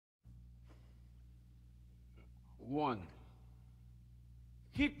one.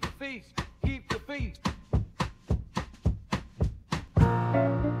 Keep the faith, keep the faith.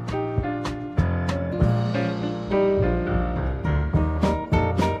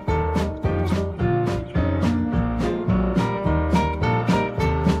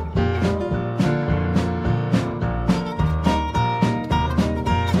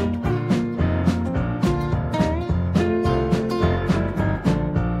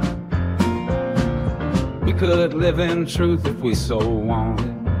 We could live in truth if we so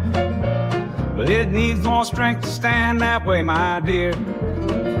wanted, but it needs more strength to stand that way, my dear.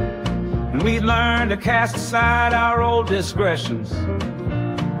 And we'd learn to cast aside our old discretions,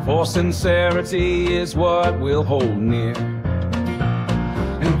 for sincerity is what we'll hold near.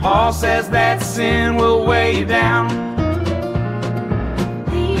 And Paul says that sin will weigh you down.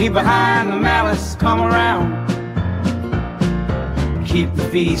 Leave behind the malice, come around. Keep the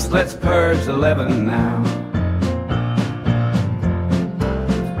feast, let's purge the leaven now.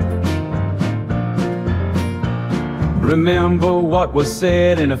 Remember what was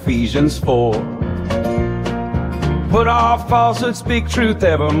said in Ephesians 4. Put off falsehood, speak truth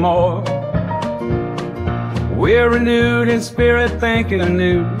evermore. We're renewed in spirit, thinking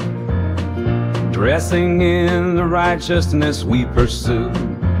anew, dressing in the righteousness we pursue.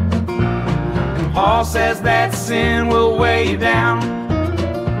 And Paul says that sin will weigh you down.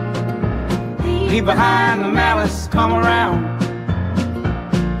 Leave behind the malice, come around.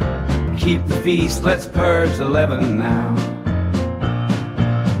 Keep the feast, let's purge the leaven now.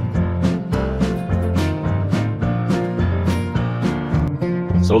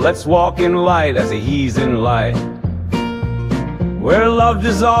 So let's walk in light as He's in light, where love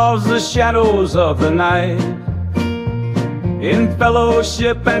dissolves the shadows of the night. In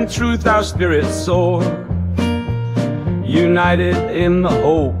fellowship and truth our spirits soar, united in the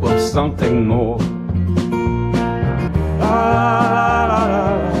hope of something more.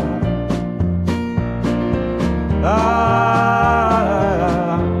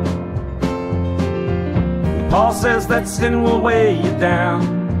 Paul says that sin will weigh you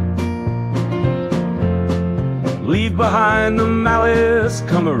down. Leave behind the malice,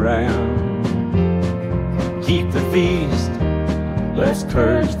 come around. Keep the feast, let's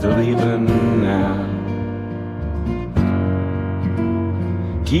purge the leaven now.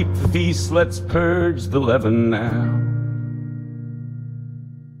 Keep the feast, let's purge the leaven now.